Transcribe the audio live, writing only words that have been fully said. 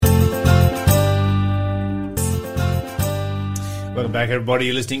Welcome back, everybody.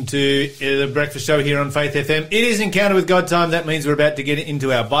 You're listening to The Breakfast Show here on Faith FM. It is Encounter with God time. That means we're about to get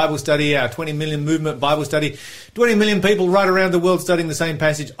into our Bible study, our 20 million movement Bible study. 20 million people right around the world studying the same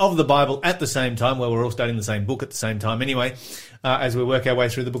passage of the Bible at the same time. Well, we're all studying the same book at the same time anyway, as we work our way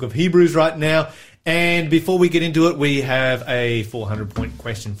through the book of Hebrews right now. And before we get into it, we have a 400-point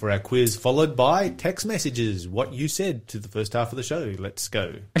question for our quiz, followed by text messages. What you said to the first half of the show. Let's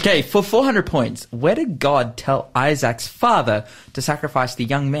go. Okay, for 400 points, where did God tell Isaac's father to sacrifice the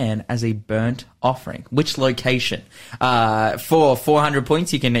young man as a burnt offering? Which location? For 400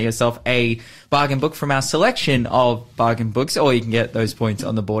 points, you can get yourself a bargain book from our selection of bargain books, or you can get those points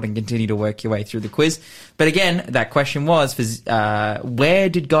on the board and continue to work your way through the quiz. But again, that question was, where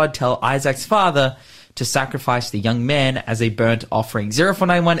did God tell Isaac's father to sacrifice the young man as a burnt offering?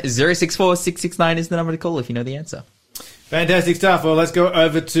 0491 064 669 is the number to call if you know the answer. Fantastic stuff. Well, let's go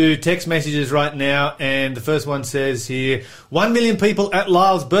over to text messages right now. And the first one says here, 1 million people at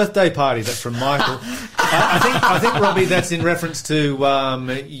Lyle's birthday party. That's from Michael. I think, Robbie, that's in reference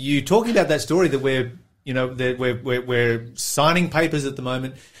to you talking about that story that we're signing papers at the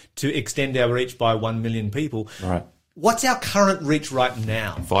moment to extend our reach by 1 million people. Right. What's our current reach right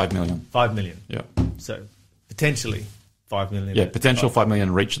now? 5 million. 5 million. Yeah. So potentially 5 million. Yeah, potential 5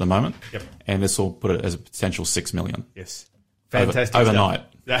 million reach at the moment. Yep. And this will put it as a potential 6 million. Yes. Fantastic. Overnight.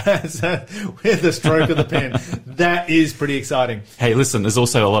 With the stroke of the pen. That is pretty exciting. Hey, listen, there's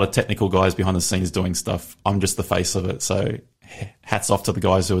also a lot of technical guys behind the scenes doing stuff. I'm just the face of it. So hats off to the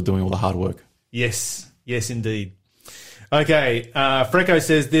guys who are doing all the hard work. Yes. Yes, indeed. Okay, Freco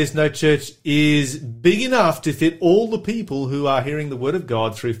says this, no church is big enough to fit all the people who are hearing the word of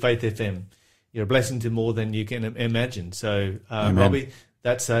God through Faith FM. You're a blessing to more than you can imagine. So, Robbie,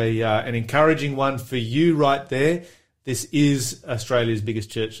 that's an encouraging one for you right there. This is Australia's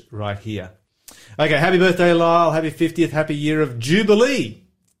biggest church right here. Okay, happy birthday, Lyle. Happy 50th, happy year of Jubilee.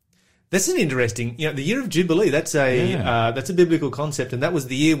 That's an interesting, the year of Jubilee, that's a biblical concept. And that was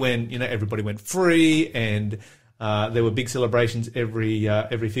the year when, everybody went free and there were big celebrations every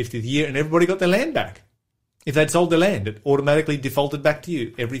 50th year, and everybody got their land back. If they'd sold their land, it automatically defaulted back to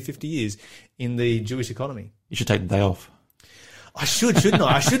you every 50 years in the Jewish economy. You should take the day off. I shouldn't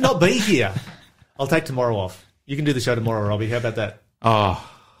I? I should not be here. I'll take tomorrow off. You can do the show tomorrow, Robbie. How about that?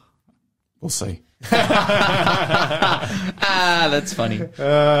 Oh, we'll see. That's funny.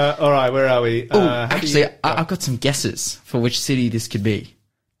 All right, where are we? Actually, I've got some guesses for which city this could be.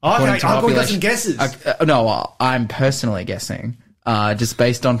 Okay, I've got some guesses. No, I'm personally guessing, just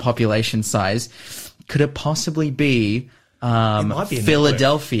based on population size. Could it possibly be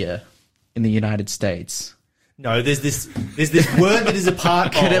Philadelphia in the United States? No, there's this word that is a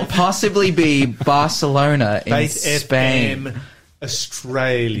part Could it possibly be Barcelona in Spain? FM,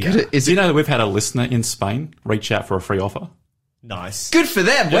 Australia. Do you know that we've had a listener in Spain reach out for a free offer? Nice. Good for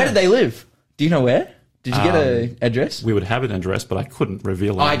them. Yeah. Where did they live? Do you know where? Did you get an address? We would have an address, but I couldn't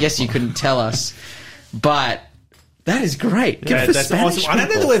reveal it. I guess you couldn't tell us. But that is great. Good for that's Spanish awesome. I don't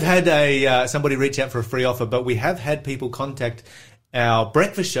know that we've had somebody reach out for a free offer, but we have had people contact our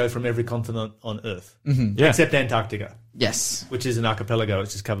breakfast show from every continent on Earth, except Antarctica. Yes. Which is an archipelago.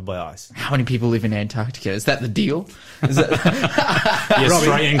 It's just covered by ice. How many people live in Antarctica? Is that the deal? Is that the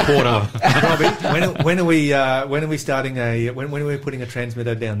Australian quarter? Robbie, when are we starting when are we putting a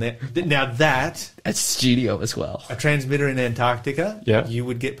transmitter down there? Now that a studio as well. A transmitter in Antarctica, yeah, you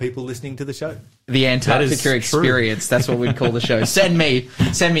would get people listening to the show. The Antarctica experience. That's what we'd call the show. Send me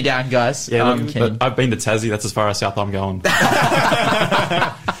down, guys. Yeah, I've been to Tassie. That's as far as south I'm going.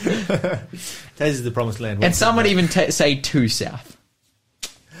 Tassie's the promised land. And some would even say too south.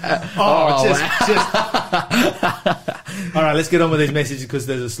 Just. All right, let's get on with these messages because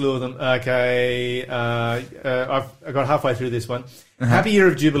there's a slew of them. Okay, I got halfway through this one. Happy year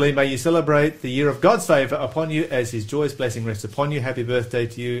of Jubilee. May you celebrate the year of God's favour upon you as His joyous blessing rests upon you. Happy birthday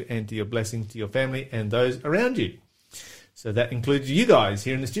to you and to your blessing to your family and those around you. So that includes you guys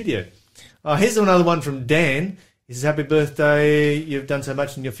here in the studio. Here's another one from Dan. He says, happy birthday. You've done so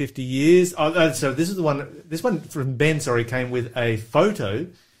much in your 50 years. So this is the one. This one from Ben, came with a photo.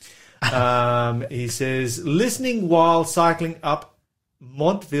 He says, listening while cycling up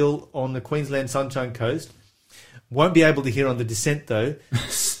Montville on the Queensland Sunshine Coast. Won't be able to hear on the descent, though.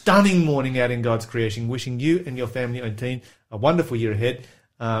 Stunning morning out in God's creation. Wishing you and your family and team a wonderful year ahead.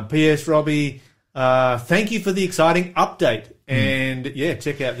 P.S. Robbie, thank you for the exciting update. And, yeah,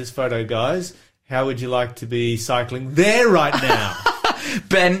 check out this photo, guys. How would you like to be cycling there right now?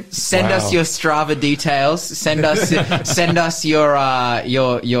 Ben, send us your Strava details. Send us your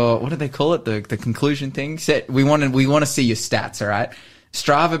what do they call it? The conclusion thing. We want to see your stats. All right,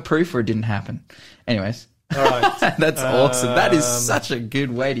 Strava proof or it didn't happen. Anyways, All right. That's awesome. That is such a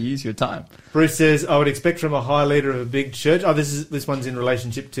good way to use your time. Bruce says, I would expect from a high leader of a big church. Oh, this one's in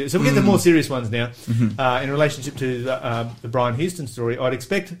relationship to... So we get the more serious ones now. In relationship to the Brian Houston story, I'd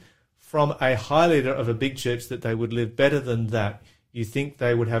expect from a high leader of a big church that they would live better than that. You think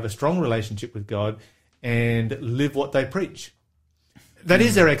they would have a strong relationship with God and live what they preach. That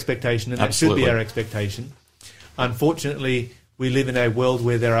is our expectation, and that Absolutely. should be our expectation. Unfortunately, we live in a world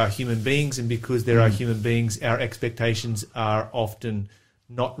where there are human beings, and because there are human beings, our expectations are often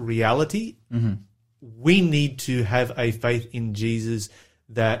not reality. We need to have a faith in Jesus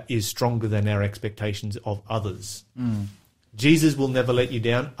that is stronger than our expectations of others. Jesus will never let you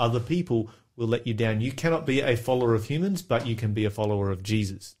down. Other people will let you down. You cannot be a follower of humans, but you can be a follower of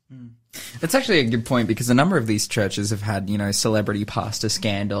Jesus. That's actually a good point, because a number of these churches have had, celebrity pastor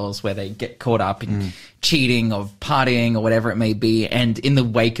scandals where they get caught up in cheating or partying or whatever it may be. And in the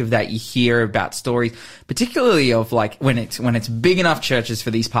wake of that, you hear about stories, particularly of like when it's big enough churches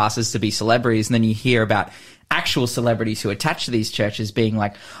for these pastors to be celebrities, and then you hear about actual celebrities who attach to these churches being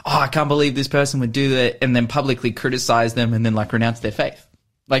like, oh, I can't believe this person would do that, and then publicly criticize them and then like renounce their faith.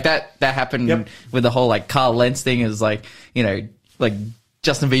 Like that happened with the whole like Carl Lentz thing. Is like, like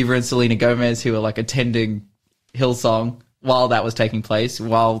Justin Bieber and Selena Gomez, who were like attending Hillsong while that was taking place,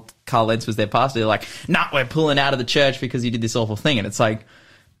 while Carl Lentz was their pastor. They're like, nah, we're pulling out of the church because you did this awful thing. And it's like,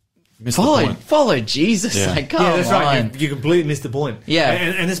 follow Jesus. Yeah. Like, come That's on. right. You completely missed the point. Yeah.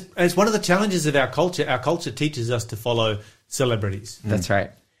 And it's one of the challenges of our culture. Our culture teaches us to follow celebrities. That's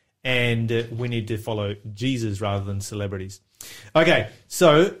right. And we need to follow Jesus rather than celebrities. Okay,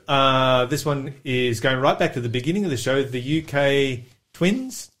 so this one is going right back to the beginning of the show. The UK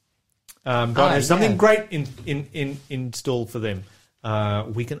Twins. God has something great in store for them.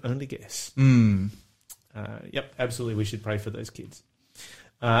 We can only guess. Yep, absolutely. We should pray for those kids.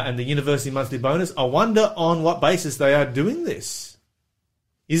 And the University Monthly Bonus. I wonder on what basis they are doing this.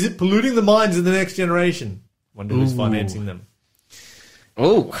 Is it polluting the minds of the next generation? Wonder who's financing them.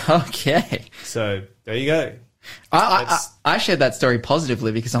 Oh, okay. So there you go. I shared that story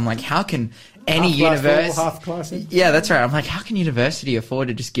positively because I'm like, how can any university... half class in? Yeah, that's right. I'm like, how can university afford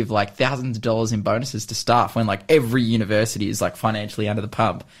to just give like thousands of dollars in bonuses to staff when like every university is like financially under the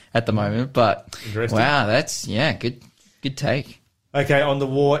pump at the moment? But wow, that's, good take. Okay, on the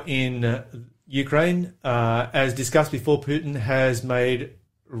war in Ukraine, as discussed before, Putin has made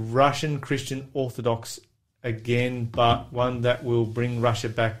Russian Christian Orthodox again, but one that will bring Russia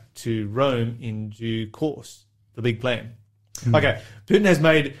back to Rome in due course. The big plan. Okay, Putin has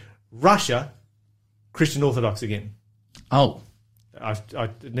made Russia Christian Orthodox again. Oh.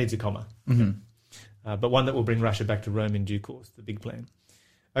 It needs a comma. But one that will bring Russia back to Rome in due course. The big plan.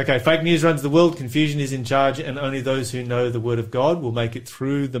 Okay, fake news runs the world. Confusion is in charge, and only those who know the word of God will make it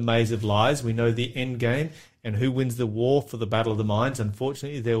through the maze of lies. We know the end game and who wins the war for the battle of the minds.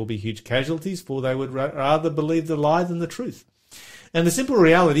 Unfortunately, there will be huge casualties, for they would rather believe the lie than the truth. And the simple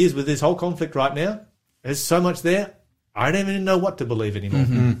reality is, with this whole conflict right now, there's so much there, I don't even know what to believe anymore.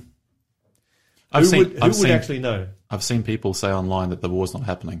 Who would actually know? I've seen people say online that the war's not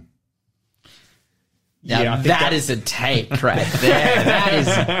happening. Now, that is a take right there. That is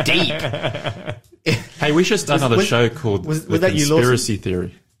deep. Hey, we should start another show called The Conspiracy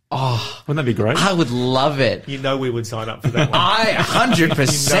Theory. Oh, wouldn't that be great? I would love it. You know we would sign up for that one.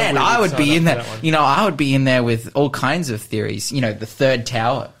 100%. I would be in there. I would be in there with all kinds of theories. The third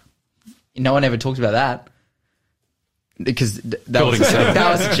tower. No one ever talked about that. Because that was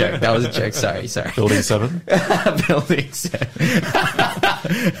a joke. That was a joke. Sorry. Building 7? Building 7.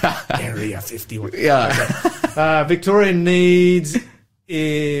 Area 51. Yeah. Victoria needs...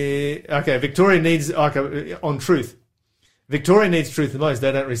 Victoria needs... on truth. Victoria needs truth the most.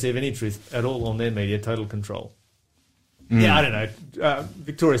 They don't receive any truth at all on their media. Total control. Yeah, I don't know.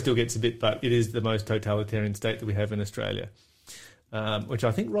 Victoria still gets a bit, but it is the most totalitarian state that we have in Australia, which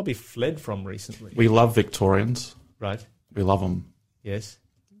I think Robbie fled from recently. We love Victorians. Right. We love them. Yes.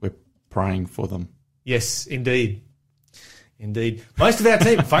 We're praying for them. Yes, indeed. Indeed. Most of our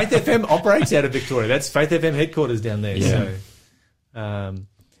team, Faith FM operates out of Victoria. That's Faith FM headquarters down there. Yeah. So,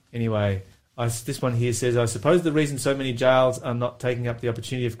 anyway, this one here says, I suppose the reason so many jails are not taking up the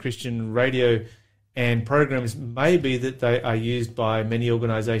opportunity of Christian radio and programs may be that they are used by many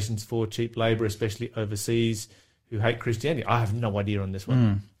organisations for cheap labour, especially overseas, who hate Christianity. I have no idea on this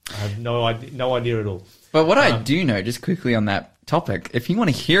one. I have no idea at all. But what I do know, just quickly on that topic, if you want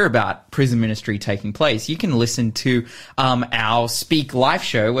to hear about prison ministry taking place, you can listen to our Speak Life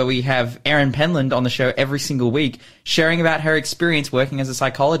show, where we have Erin Penland on the show every single week, sharing about her experience working as a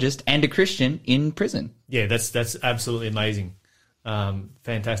psychologist and a Christian in prison. Yeah, that's absolutely amazing.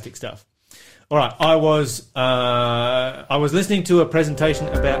 Fantastic stuff. All right, I was listening to a presentation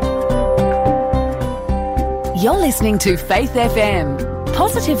about. You're listening to Faith FM,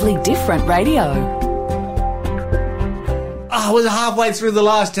 positively different radio. I was halfway through the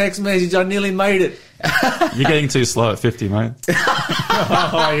last text message. I nearly made it. You're getting too slow at 50, mate.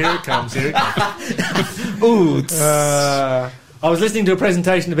 Oh, here it comes. Ooh. I was listening to a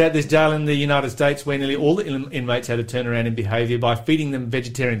presentation about this jail in the United States where nearly all the inmates had a turnaround in behaviour by feeding them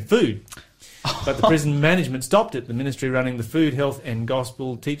vegetarian food. But the prison management stopped it. The ministry running the food, health and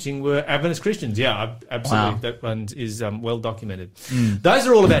gospel teaching were Adventist Christians. Yeah, absolutely. Wow. That one is well documented. Those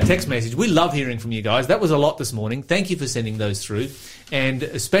are all about text message. We love hearing from you guys. That was a lot this morning. Thank you for sending those through. And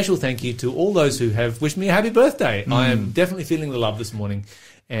a special thank you to all those who have wished me a happy birthday. I am definitely feeling the love this morning.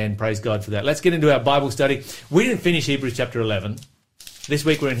 And praise God for that. Let's get into our Bible study. We didn't finish Hebrews chapter 11. This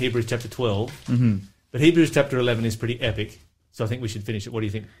week we're in Hebrews chapter 12. But Hebrews chapter 11 is pretty epic. So I think we should finish it. What do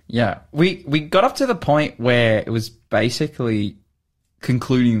you think? Yeah, we got up to the point where it was basically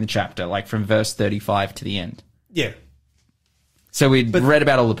concluding the chapter, like from verse 35 to the end. Yeah, So we'd read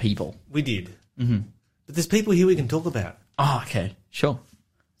about all the people. we did. But there's people here we can talk about. Oh, okay. Sure.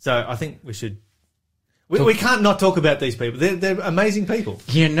 So I think we should... We can't not talk about these people. They're amazing people.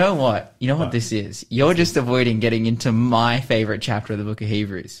 You know what? You know what this is? You're just avoiding getting into my favorite chapter of the book of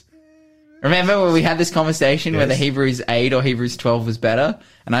Hebrews. Remember when we had this conversation whether Hebrews 8 or Hebrews 12 was better?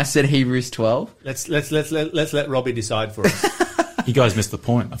 And I said Hebrews 12. Let's let Robbie decide for us. You guys missed the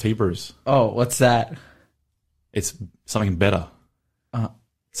point of Hebrews. Oh, what's that? It's something better.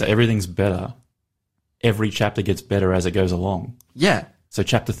 So everything's better. Every chapter gets better as it goes along. Yeah. So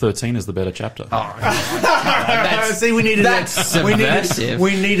chapter 13 is the better chapter. See, we needed that's subversive.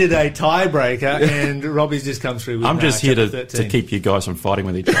 we needed a tiebreaker, and Robbie's just come through with I'm just here chapter to 13. keep you guys from fighting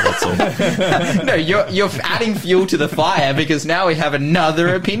with each other. That's all. No, you're adding fuel to the fire because now we have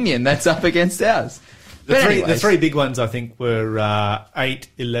another opinion that's up against ours. The three big ones, I think, were 8,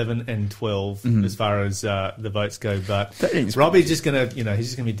 11, and 12 as far as the votes go. But 13's Robbie's just going to, he's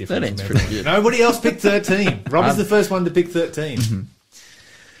just going to be different. 13's from pretty everyone. good. Nobody else picked 13. Robbie's the first one to pick 13.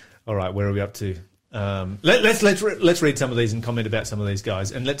 All right, where are we up to? Let's read some of these and comment about some of these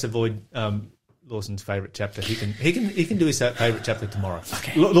guys, and let's avoid Lawson's favourite chapter. He can do his favourite chapter tomorrow.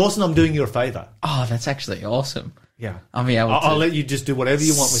 Okay. Lawson, I'm doing you a favour. Oh, that's actually awesome. Yeah, I'll be able to I'll let you just do whatever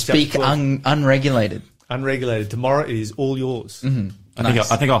you want with speak chapter 12. unregulated. Unregulated. Tomorrow it is all yours. I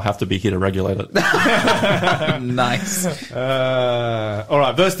think I'll have to be here to regulate it. Nice. All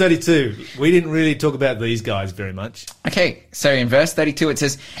right, verse 32. We didn't really talk about these guys very much. Okay, so in verse 32 it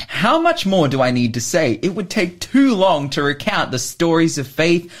says, "How much more do I need to say? It would take too long to recount the stories of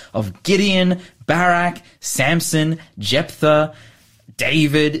faith of Gideon, Barak, Samson, Jephthah,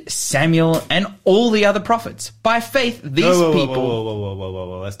 David, Samuel, and all the other prophets. By faith, these people..."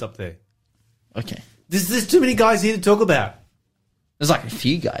 Whoa. Let's stop there. Okay. There's too many guys here to talk about. There's like a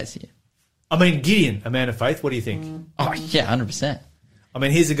few guys here. I mean, Gideon, a man of faith. What do you think? Oh, yeah, 100%. I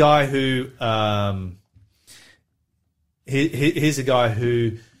mean, here's a guy who... here's a guy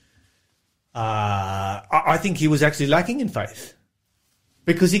who... I think he was actually lacking in faith.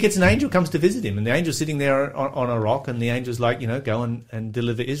 Because he gets an angel comes to visit him, and the angel's sitting there on a rock, and the angel's like, go and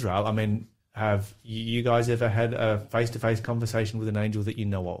deliver Israel. I mean, have you guys ever had a face-to-face conversation with an angel that you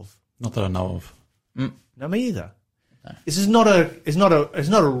know of? Not that I know of. No, me either. No. This is not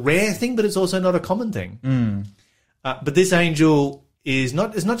a rare thing, but it's also not a common thing. But this angel it's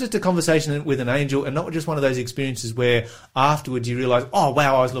not just a conversation with an angel, and not just one of those experiences where afterwards you realise, oh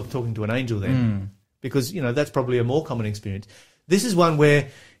wow, I was talking to an angel then, because that's probably a more common experience. This is one where,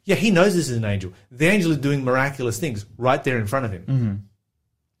 he knows this is an angel. The angel is doing miraculous things right there in front of him,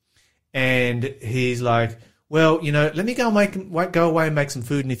 and he's like, well, let me go away and make some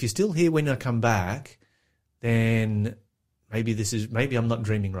food, and if you're still here when I come back, then maybe I'm not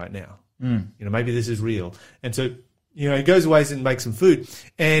dreaming right now. Maybe this is real. And so, he goes away and makes some food.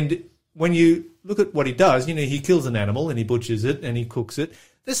 And when you look at what he does, he kills an animal and he butchers it and he cooks it.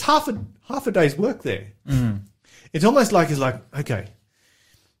 There's half a day's work there. It's almost like he's like, okay,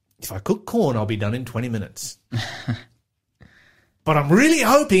 if I cook corn, I'll be done in 20 minutes. But I'm really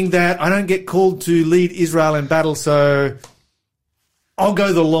hoping that I don't get called to lead Israel in battle, so I'll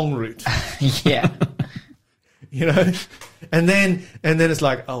go the long route. Yeah. And then it's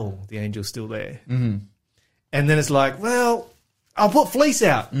like, oh, the angel's still there. And then it's like, well, I'll put fleece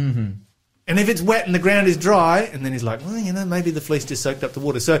out. And if it's wet and the ground is dry, and then he's like, well, maybe the fleece just soaked up the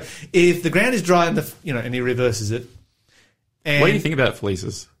water. So if the ground is dry and and he reverses it. And What do you think about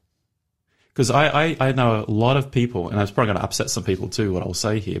fleeces? Because I know a lot of people, and it's probably going to upset some people too, what I'll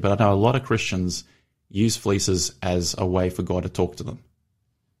say here, but I know a lot of Christians use fleeces as a way for God to talk to them.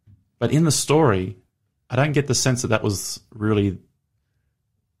 But in the story, I don't get the sense that that was really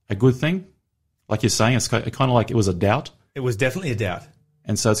a good thing. Like you're saying, it's kind of like it was a doubt. It was definitely a doubt.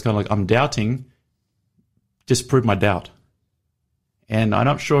 And so it's kind of like, I'm doubting, disprove my doubt. And I'm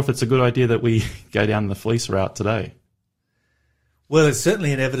not sure if it's a good idea that we go down the fleece route today. Well, it's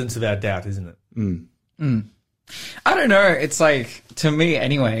certainly an evidence of our doubt, isn't it? I don't know. It's like, to me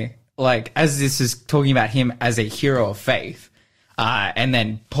anyway, like, as this is talking about him as a hero of faith, and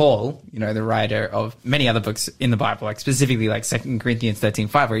then Paul, you know, the writer of many other books in the Bible, like specifically like 2 Corinthians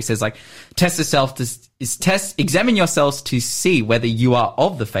 13:5, where he says like, examine yourselves to see whether you are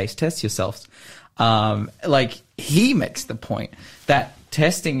of the faith, test yourselves. Like, he makes the point that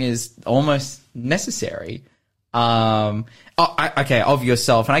testing is almost necessary. Of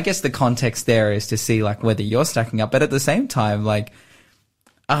yourself. And I guess the context there is to see like whether you're stacking up. But at the same time, like,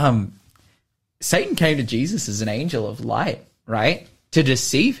 Satan came to Jesus as an angel of light, right? To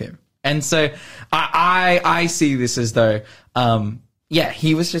deceive him. And so I see this as though,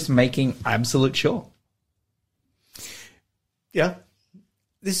 he was just making absolute sure. Yeah.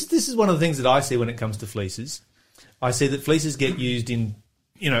 This is one of the things that I see when it comes to fleeces. I see that fleeces get used in,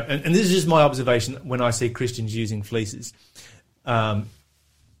 you know, and this is just my observation when I see Christians using fleeces.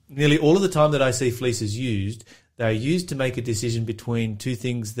 Nearly all of the time that I see fleeces used, they're used to make a decision between two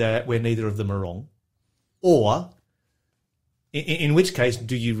things where neither of them are wrong. Or, in which case,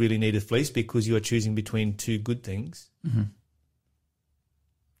 do you really need a fleece because you are choosing between two good things? Mm-hmm.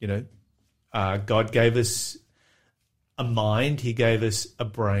 You know, God gave us a mind, he gave us a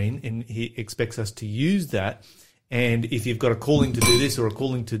brain, and he expects us to use that. And if you've got a calling to do this or a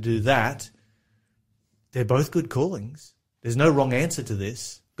calling to do that, they're both good callings. There's no wrong answer to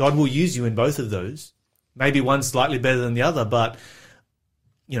this. God will use you in both of those. Maybe one's slightly better than the other, but,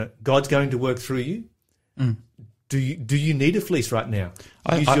 you know, God's going to work through you. Mm. Do you need a fleece right now?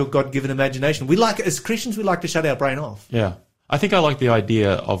 Use your God-given imagination. As Christians, we like to shut our brain off. Yeah. I think I like the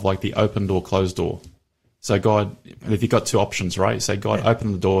idea of like the open door, closed door. So God, if you've got two options, right? You say, God,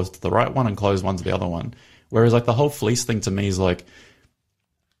 open the door to the right one and close one to the other one. Whereas like the whole fleece thing to me is like,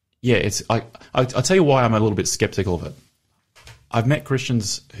 I'll tell you why I'm a little bit skeptical of it. I've met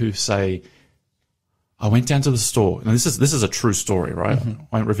Christians who say, I went down to the store, and this is a true story, right? Mm-hmm. I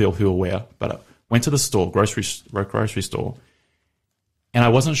won't reveal who or where, but I went to the store, grocery store, and I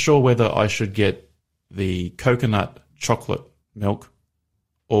wasn't sure whether I should get the coconut chocolate milk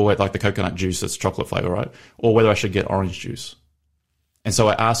or like the coconut juice that's chocolate flavor, right? Or whether I should get orange juice. And so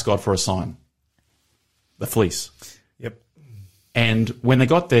I asked God for a sign. The fleece. Yep. And when they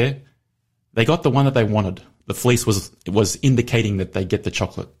got there, they got the one that they wanted. The fleece was indicating that they get the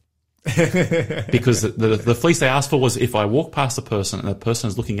chocolate. Because the fleece they asked for was, if I walk past a person and the person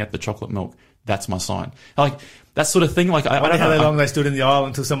is looking at the chocolate milk, that's my sign. Like, that sort of thing. Like, I don't know how long they stood in the aisle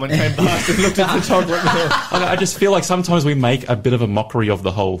until someone came past and looked at the chocolate milk. I just feel like sometimes we make a bit of a mockery of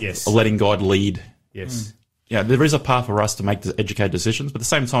the whole letting God lead. Yes. Mm. Yeah, there is a part for us to make educated decisions, but at the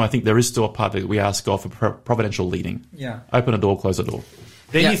same time, I think there is still a part that we ask God for providential leading. Yeah. Open a door, close a door.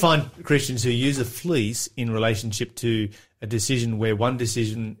 Then you find Christians who use a fleece in relationship to a decision where one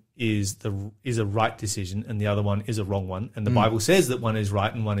decision is a right decision and the other one is a wrong one, and the Bible says that one is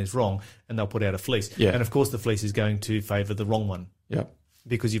right and one is wrong, and they'll put out a fleece. Yeah. And of course, the fleece is going to favour the wrong one. Yeah.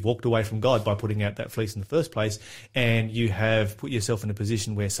 Because you've walked away from God by putting out that fleece in the first place, and you have put yourself in a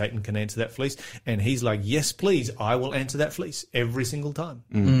position where Satan can answer that fleece, and he's like, yes, please, I will answer that fleece every single time.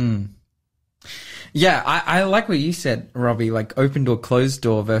 Mm. Yeah, I like what you said, Robbie, like open door, closed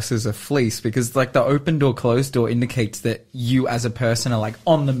door versus a fleece, because like the open door, closed door indicates that you as a person are like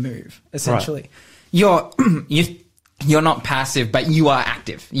on the move, essentially. Right. You're not passive, but you are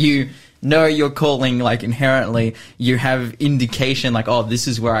active. You know your calling, like inherently you have indication like, oh, this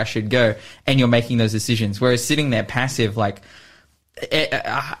is where I should go, and you're making those decisions. Whereas sitting there passive, like,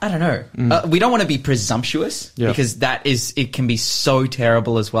 I don't know. We don't want to be presumptuous because it can be so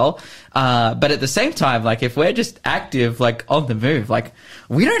terrible as well. But at the same time, like if we're just active, like on the move, like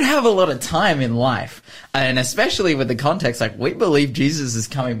we don't have a lot of time in life. And especially with the context, like we believe Jesus is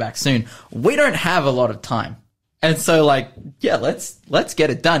coming back soon. We don't have a lot of time. And so like, yeah, let's get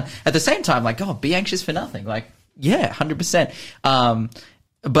it done. At the same time, like, oh, be anxious for nothing. Like, yeah, 100%.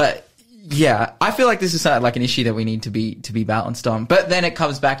 But yeah, I feel like this is like an issue that we need to be balanced on. But then it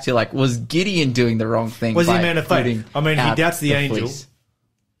comes back to like, was Gideon doing the wrong thing? Was he a man of faith? I mean, he doubts the angel, fleece.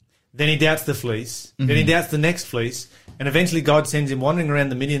 Then he doubts the fleece, then he doubts the next fleece, and eventually God sends him wandering around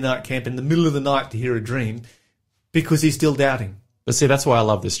the Midianite camp in the middle of the night to hear a dream because he's still doubting. But see, that's why I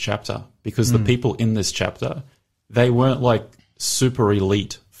love this chapter, because the people in this chapter, they weren't like super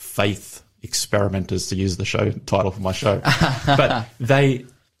elite faith experimenters, to use the show title for my show, but they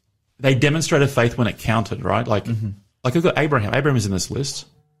they demonstrated faith when it counted, right? Like I've got Abraham. Abraham is in this list.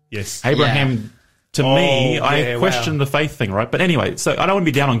 Yes. Abraham, to me, yeah, I question the faith thing, right? But anyway, so I don't want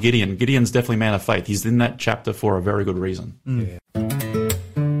to be down on Gideon. Gideon's definitely a man of faith. He's in that chapter for a very good reason.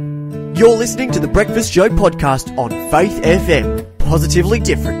 You're listening to the Breakfast Show podcast on Faith FM. Positively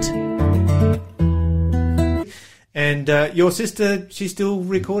different. And your sister, she's still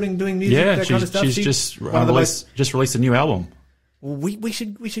recording, doing music, Yeah, that kind of stuff. she's just released a new album. Well, we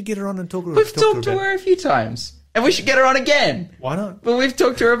should get her on and talk to her. We've talked to her a few times. And we should get her on again. Why not? But we've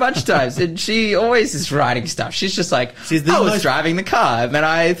talked to her a bunch of times, and she always is writing stuff. She's just like, I was driving the car, and then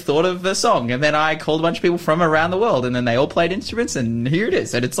I thought of the song, and then I called a bunch of people from around the world, and then they all played instruments, and here it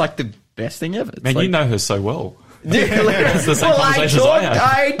is. And it's like the best thing ever. It's Man, like, you know her so well. It's the same conversations I have.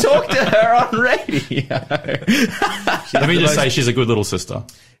 I talked to her on radio. Let me just say she's a good little sister.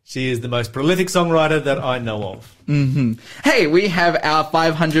 She is the most prolific songwriter that I know of. Mm-hmm. Hey, we have our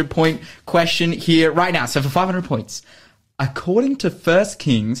 500-point question here right now. So for 500 points, according to 1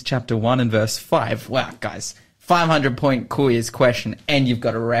 Kings chapter 1 and verse 5, wow, guys, 500-point quiz question, and you've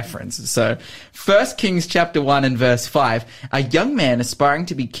got a reference. So 1 Kings chapter 1 and verse 5, a young man aspiring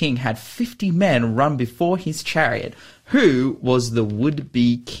to be king had 50 men run before his chariot. Who was the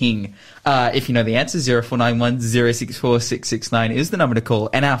would-be king? If you know the answer, 0491 064 669 is the number to call.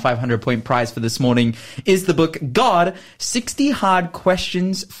 And our 500-point prize for this morning is the book God, 60 Hard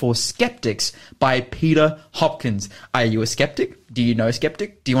Questions for Skeptics by Peter Hopkins. Are you a skeptic? Do you know a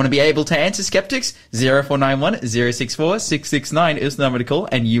skeptic? Do you want to be able to answer skeptics? 0491 064 669 is the number to call,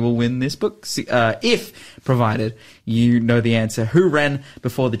 and you will win this book if provided you know the answer. Who ran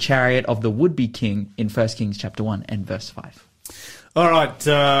before the chariot of the would-be king in 1 Kings chapter 1 and verse 5? All right,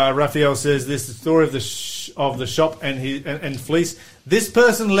 Raphael says this is the story of the shop and fleece. This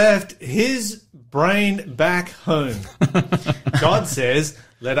person left his brain back home. God says,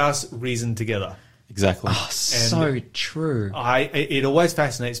 let us reason together. Exactly. Oh, so true. It always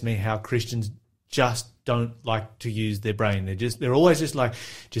fascinates me how Christians just don't like to use their brain. They're always just like,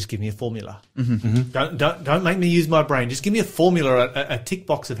 just give me a formula. Mm-hmm. Don't make me use my brain. Just give me a formula, a tick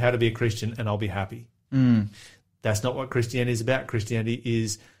box of how to be a Christian, and I'll be happy. That's not what Christianity is about. Christianity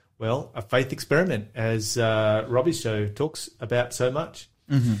is, well, a faith experiment, as Robbie's show talks about so much.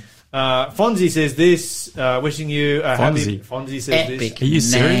 Mm-hmm. Fonzie says this, wishing you a happy... Fonzie says Epic this. Are you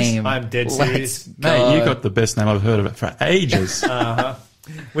serious? name. I'm dead serious. Mate, you got the best name I've heard of it for ages.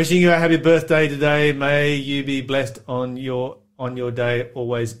 Wishing you a happy birthday today. May you be blessed on your day,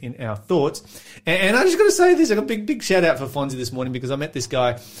 always in our thoughts. And I just got to say this. I got a big shout out for Fonzie this morning because I met this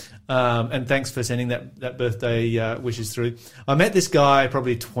guy, and thanks for sending that birthday wishes through. I met this guy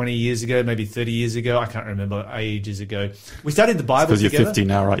probably 20 years ago, maybe 30 years ago. I can't remember, ages ago. We studied the Bible together. Because you're 50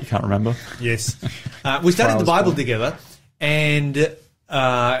 now, right? You can't remember? Yes. We studied the Bible together, and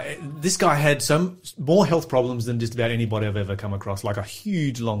this guy had some more health problems than just about anybody I've ever come across, like a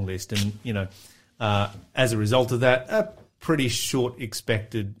huge long list. And, as a result of that, a pretty short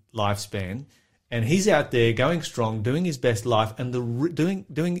expected lifespan. And he's out there going strong, doing his best life, and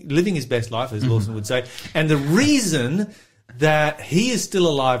living his best life, as Lawson would say. And the reason that he is still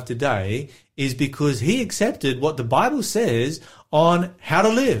alive today is because he accepted what the Bible says on how to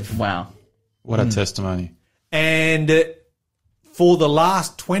live. Wow. What a testimony. And for the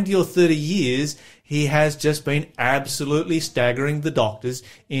last 20 or 30 years, he has just been absolutely staggering the doctors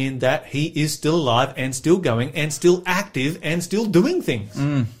in that he is still alive and still going and still active and still doing things.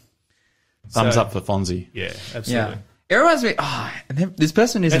 Thumbs up for Fonzie. Yeah, absolutely. Yeah. It reminds me, this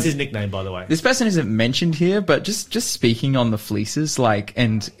person isn't... That's his nickname, by the way. This person isn't mentioned here, but just speaking on the fleeces,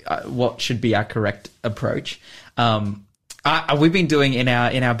 and what should be our correct approach. We've been doing in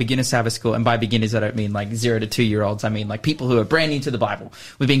our beginner Sabbath school, and by beginners I don't mean like 0 to 2 year olds. I mean like people who are brand new to the Bible.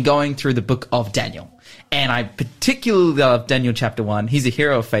 We've been going through the book of Daniel, and I particularly love Daniel chapter 1. He's a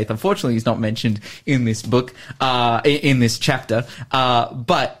hero of faith. Unfortunately, he's not mentioned in this book, in this chapter.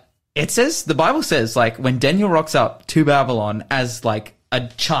 But it says, the Bible says, like when Daniel rocks up to Babylon as like a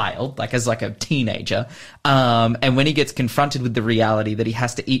child, like as like a teenager, and when he gets confronted with the reality that he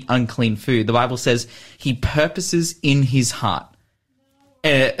has to eat unclean food, the Bible says he purposes in his heart,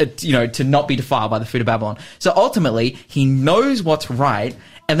 to not be defiled by the food of Babylon. So ultimately, he knows what's right,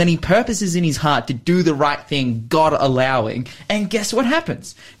 and then he purposes in his heart to do the right thing, God allowing. And guess what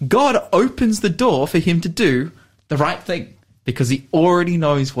happens? God opens the door for him to do the right thing because he already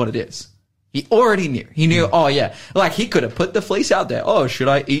knows what it is. He already knew. He knew, oh yeah, like he could have put the fleece out there. Oh, should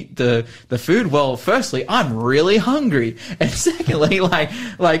I eat the food? Well, firstly, I'm really hungry. And secondly, like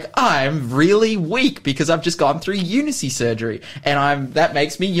I'm really weak because I've just gone through Unicy surgery and that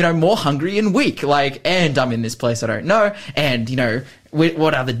makes me, more hungry and weak. And I'm in this place I don't know. And,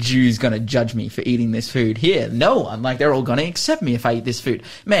 what are the Jews going to judge me for eating this food? Here, no one. Like, they're all going to accept me if I eat this food.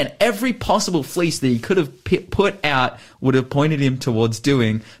 Man, every possible fleece that he could have put out would have pointed him towards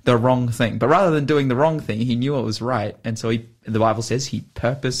doing the wrong thing. But rather than doing the wrong thing, he knew it was right. And so the Bible says he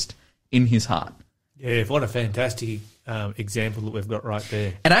purposed in his heart. Yeah, what a fantastic example that we've got right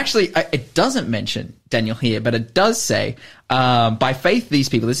there. And actually, it doesn't mention Daniel here, but it does say, by faith these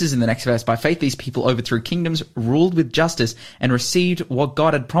people, this is in the next verse, by faith these people overthrew kingdoms, ruled with justice, and received what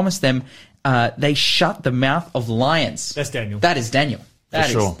God had promised them. They shut the mouth of lions. That's Daniel. That is Daniel.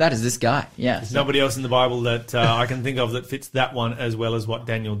 sure. That is this guy. Yeah. There's nobody else in the Bible that I can think of that fits that one as well as what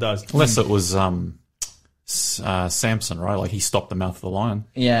Daniel does. Unless it was Samson, right? Like he stopped the mouth of the lion.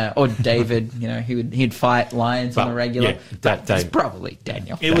 Yeah, or David, he'd fight lions on a regular. Yeah, It's probably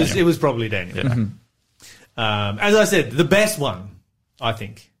Daniel. It was probably Daniel. Yeah. Mm-hmm. As I said, the best one, I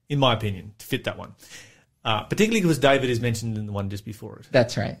think, in my opinion, to fit that one. Particularly because David is mentioned in the one just before it.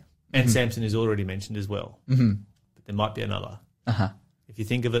 That's right. And Samson is already mentioned as well. Mm-hmm. But there might be another. Uh-huh. If you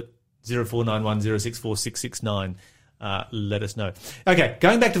think of it, 0491064669, let us know. Okay,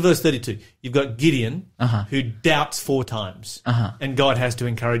 going back to verse 32, you've got Gideon, who doubts 4 times, and God has to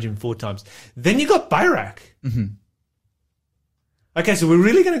encourage him 4 times. Then you've got Barak. Mm-hmm. Okay, so we're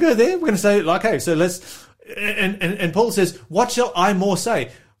really going to go there? We're going to say, okay, so let's... And Paul says, what shall I more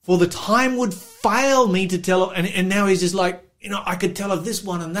say? For the time would fail me to tell... And now he's just like, I could tell of this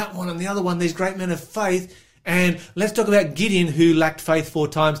one and that one and the other one, these great men of faith. And let's talk about Gideon, who lacked faith 4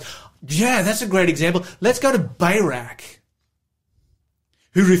 times. Yeah, that's a great example. Let's go to Barak,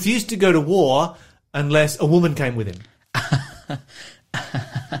 who refused to go to war unless a woman came with him.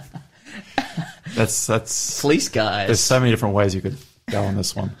 That's fleece guys. There's so many different ways you could go on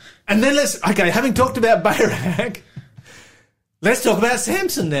this one. And then having talked about Barak, let's talk about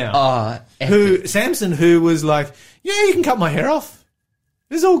Samson now. Samson, who was like, yeah, you can cut my hair off.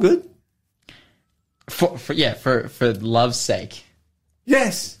 It's all good. For love's sake.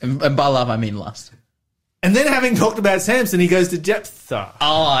 Yes. And by love, I mean lust. And then having talked about Samson, he goes to Jephthah.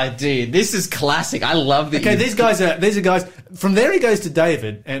 Oh, dude, this is classic. I love that. Okay, these are guys. From there he goes to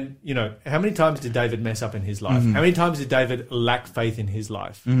David, and, how many times did David mess up in his life? Mm-hmm. How many times did David lack faith in his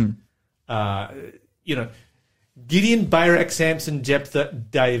life? Mm-hmm. Gideon, Barak, Samson, Jephthah,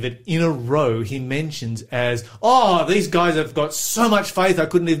 David, in a row he mentions as, these guys have got so much faith, I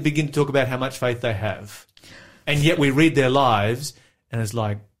couldn't even begin to talk about how much faith they have. And yet we read their lives, and it's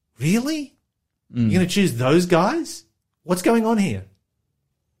like, really? You're going to choose those guys? What's going on here?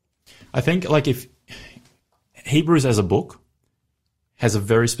 I think, if Hebrews as a book has a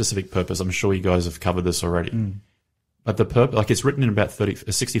very specific purpose. I'm sure you guys have covered this already. Mm. But the purpose, it's written in about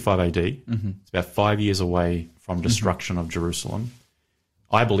 65 AD. Mm-hmm. It's about 5 years away from destruction of Jerusalem.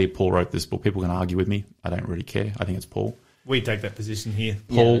 I believe Paul wrote this book. People can argue with me. I don't really care. I think it's Paul. We take that position here.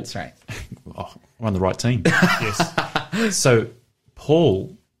 Paul, that's right. We're on the right team. Yes. So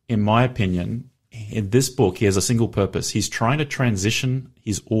Paul, in my opinion, in this book, he has a single purpose. He's trying to transition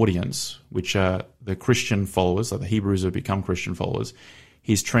his audience, which are the Christian followers, like the Hebrews who have become Christian followers.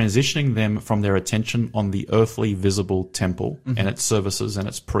 He's transitioning them from their attention on the earthly visible temple and its services and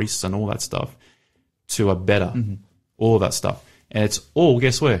its priests and all that stuff to a better, all of that stuff. And it's all,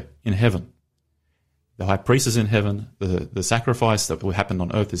 guess where? In heaven. The high priest is in heaven. The sacrifice that happened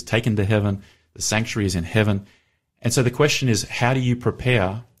on earth is taken to heaven. The sanctuary is in heaven. And so the question is, how do you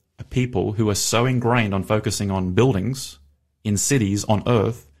prepare a people who are so ingrained on focusing on buildings in cities on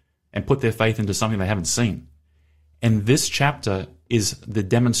earth and put their faith into something they haven't seen? And this chapter is the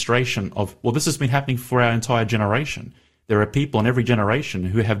demonstration of, this has been happening for our entire generation. There are people in every generation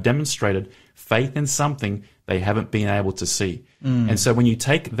who have demonstrated faith in something they haven't been able to see. And so when you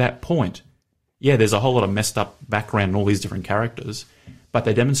take that point, there's a whole lot of messed up background and all these different characters, but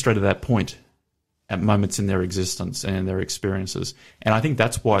they demonstrated that point at moments in their existence and in their experiences. And I think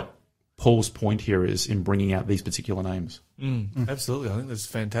that's what Paul's point here is in bringing out these particular names. Absolutely. I think that's a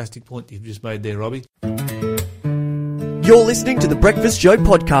fantastic point you've just made there, Robbie. You're listening to the Breakfast Show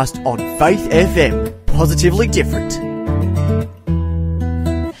podcast on Faith FM. Positively different.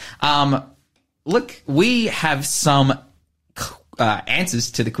 Look, we have some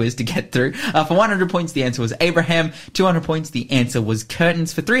answers to the quiz to get through. For 100 points, the answer was Abraham. 200 points, the answer was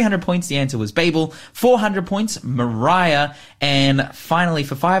curtains. For 300 points, the answer was Babel. 400 points, Moriah. And finally,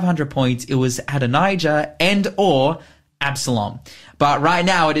 for 500 points, it was Adonijah and or Absalom. But right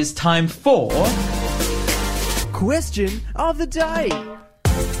now, it is time for... Question of the day.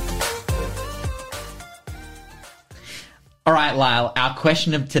 All right, Lyle, our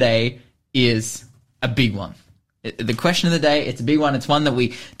question of today is a big one. The question of the day, it's a big one. It's one that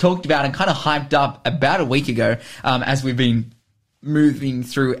we talked about and kind of hyped up about a week ago as we've been moving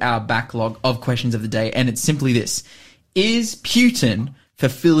through our backlog of questions of the day, and it's simply this. Is Putin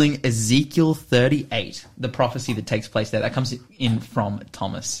fulfilling Ezekiel 38, the prophecy that takes place there? That comes in from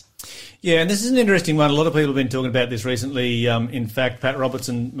Thomas. Yeah, and this is an interesting one. A lot of people have been talking about this recently. In fact, Pat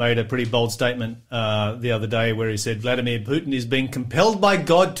Robertson made a pretty bold statement the other day where he said Vladimir Putin is being compelled by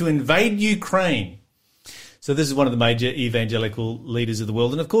God to invade Ukraine. So this is one of the major evangelical leaders of the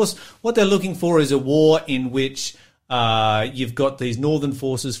world. And, of course, what they're looking for is a war in which you've got these northern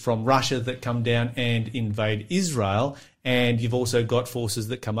forces from Russia that come down and invade Israel, and you've also got forces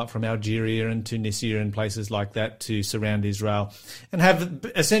that come up from Algeria and Tunisia and places like that to surround Israel and have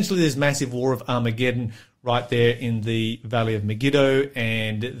essentially this massive war of Armageddon right there in the Valley of Megiddo,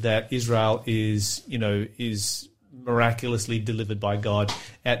 and that Israel is miraculously delivered by God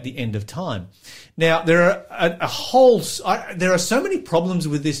at the end of time. Now, there are so many problems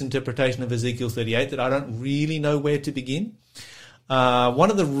with this interpretation of Ezekiel 38 that I don't really know where to begin.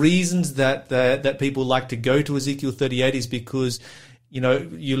 One of the reasons that people like to go to Ezekiel 38 is because,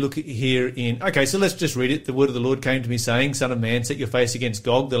 you look here in... Okay, so let's just read it. The word of the Lord came to me saying, Son of man, set your face against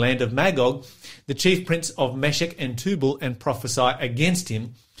Gog, the land of Magog, the chief prince of Meshech and Tubal, and prophesy against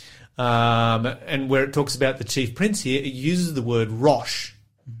him. And where it talks about the chief prince here, it uses the word Rosh.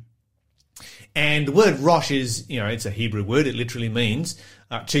 And the word Rosh is, it's a Hebrew word. It literally means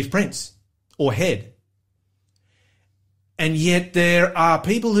chief prince or head. And yet there are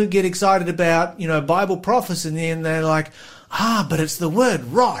people who get excited about, Bible prophecy, and then they're like, but it's the word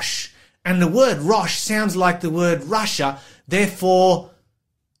Rosh. And the word Rosh sounds like the word Russia. Therefore,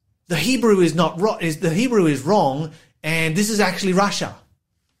 the Hebrew is wrong, and this is actually Russia.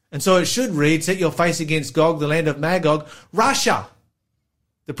 And so it should read, set your face against Gog, the land of Magog, Russia,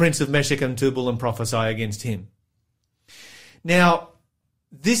 the prince of Meshech and Tubal, and prophesy against him. Now,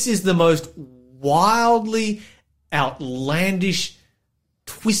 this is the most wildly outlandish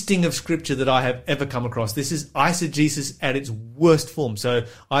twisting of scripture that I have ever come across. This is eisegesis at its worst form. So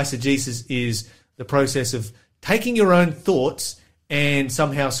eisegesis is the process of taking your own thoughts and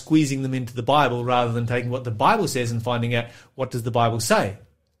somehow squeezing them into the Bible rather than taking what the Bible says and finding out what does the Bible say.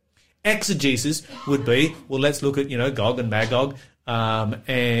 Exegesis would be, well, let's look at, Gog and Magog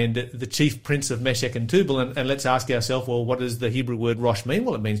and the chief prince of Meshech and Tubal, and let's ask ourselves, well, what does the Hebrew word Rosh mean?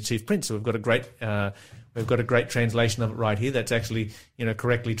 Well, it means chief prince. So we've got a great translation of it right here that's actually,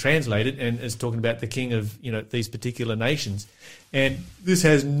 correctly translated and is talking about the king of, these particular nations. And this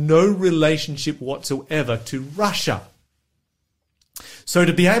has no relationship whatsoever to Russia. So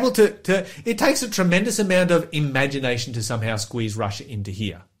to be able to it takes a tremendous amount of imagination to somehow squeeze Russia into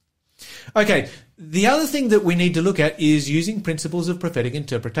here. Okay, the other thing that we need to look at is using principles of prophetic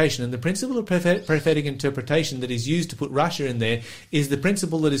interpretation. And the principle of prophetic interpretation that is used to put Russia in there is the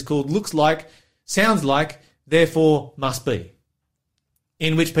principle that is called looks like, sounds like, therefore must be.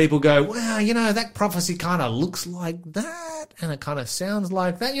 In which people go, well, that prophecy kind of looks like that and it kind of sounds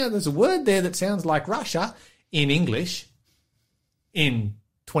like that. There's a word there that sounds like Russia in English in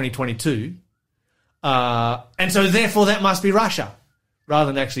 2022. And so therefore that must be Russia.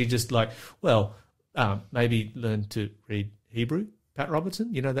 Rather than actually just like, maybe learn to read Hebrew, Pat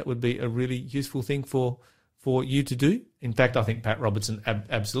Robertson. That would be a really useful thing for you to do. In fact, I think Pat Robertson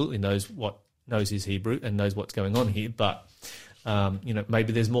absolutely knows his Hebrew and knows what's going on here. But,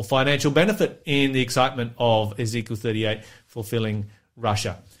 maybe there's more financial benefit in the excitement of Ezekiel 38 fulfilling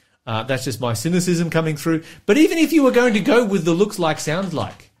Russia. That's just my cynicism coming through. But even if you were going to go with the looks like, sounds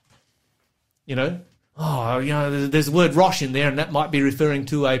like, there's the word Rosh in there, and that might be referring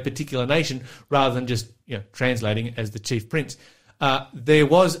to a particular nation rather than just, translating it as the chief prince. There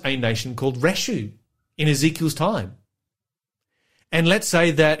was a nation called Reshu in Ezekiel's time. And let's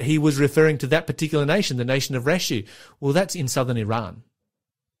say that he was referring to that particular nation, the nation of Reshu. Well, that's in southern Iran.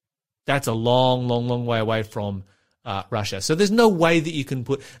 That's a long, long, long way away from Russia. So there's no way that you can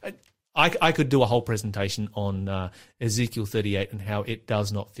put... I could do a whole presentation on Ezekiel 38 and how it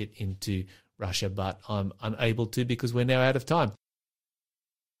does not fit into Russia, but I'm unable to because we're now out of time.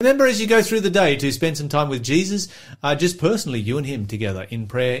 Remember, as you go through the day, to spend some time with Jesus, just personally, you and him together in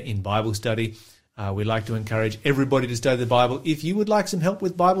prayer, in Bible study. We like to encourage everybody to study the Bible. If you would like some help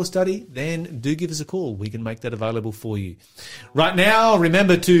with Bible study, then do give us a call. We can make that available for you. Right now,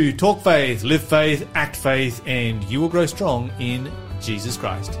 remember to talk faith, live faith, act faith, and you will grow strong in Jesus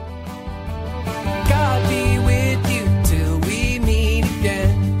Christ. God be with you till we meet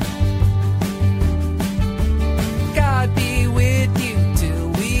again. God be with you till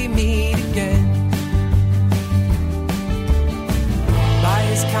we meet again. By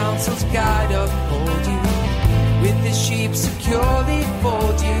his counsel's guide uphold you, with his sheep securely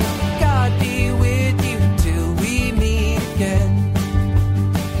fold you. God be with you till we meet again.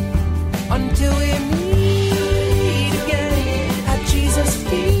 until we meet again at Jesus'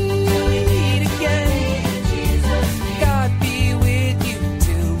 feet again. God be with you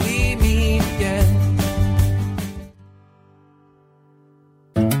till we meet again.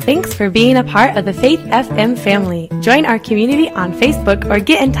 Thanks for being a part of the Faith FM family. Join our community on Facebook or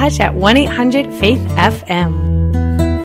get in touch at 1-800-FAITH-FM.